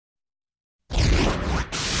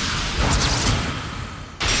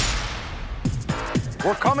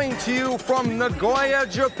We're coming to you from Nagoya,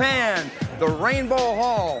 Japan, the Rainbow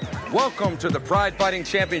Hall. Welcome to the Pride Fighting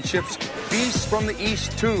Championships Beasts from the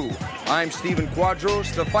East 2. I'm Stephen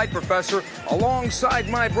Quadros, the fight professor, alongside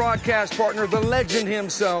my broadcast partner, the legend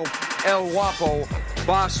himself, El Guapo,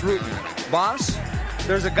 Boss Rutten. Boss,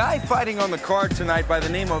 there's a guy fighting on the card tonight by the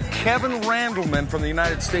name of Kevin Randleman from the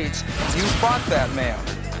United States. You fought that man.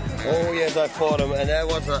 Oh, yes, I fought him, and that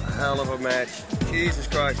was a hell of a match. Jesus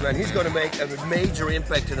Christ, man. He's going to make a major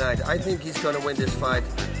impact tonight. I think he's going to win this fight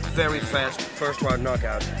very fast, first-round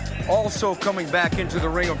knockout. Also coming back into the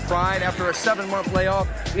ring of Pride after a 7-month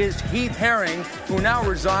layoff is Heath Herring, who now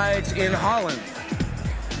resides in Holland.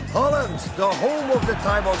 Holland, the home of the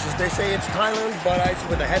Thai boxers. They say it's Thailand, but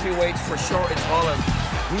with the heavyweights, for sure, it's Holland.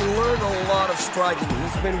 He learned a lot of striking.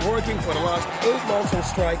 He's been working for the last 8 months on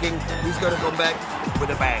striking. He's going to come back with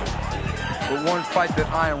a bang. But one fight that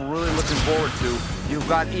I am really looking forward to, you've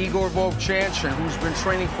got Igor Vovchanchin, who's been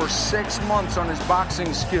training for 6 months on his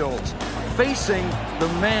boxing skills, facing the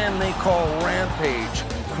man they call Rampage,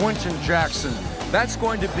 Quinton Jackson. That's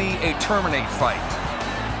going to be a terminate fight.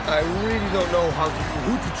 I really don't know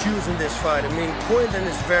who to choose in this fight. I mean, Quinton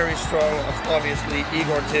is very strong, obviously,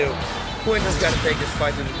 Igor too. Quinton's got to take this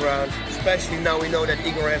fight to the ground, especially now we know that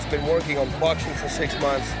Igor has been working on boxing for 6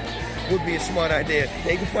 months. Would be a smart idea.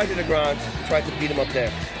 Take the fight to the ground, try to beat him up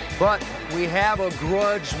there. But we have a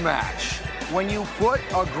grudge match. When you put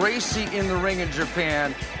a Gracie in the ring in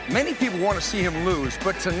Japan, many people want to see him lose,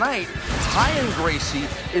 but tonight, Ryan Gracie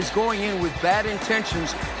is going in with bad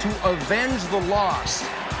intentions to avenge the loss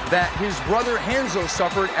that his brother Henzo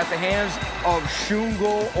suffered at the hands of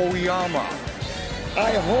Shungo Oyama.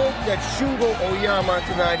 I hope that Shungo Oyama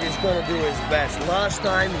tonight is going to do his best. Last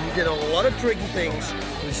time he did a lot of tricky things.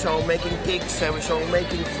 We saw him making kicks and we saw him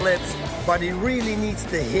making flips, but he really needs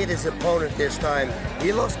to hit his opponent this time.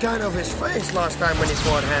 He lost kind of his face last time when he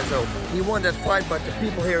fought Henzo. He won that fight, but the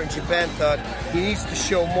people here in Japan thought he needs to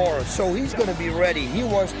show more. So he's going to be ready. He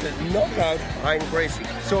wants to knock out Ryan Gracie.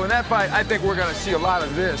 So in that fight, I think we're going to see a lot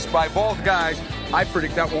of this by both guys. I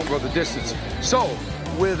predict that won't go the distance. So,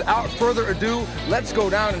 without further ado, let's go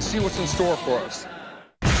down and see what's in store for us.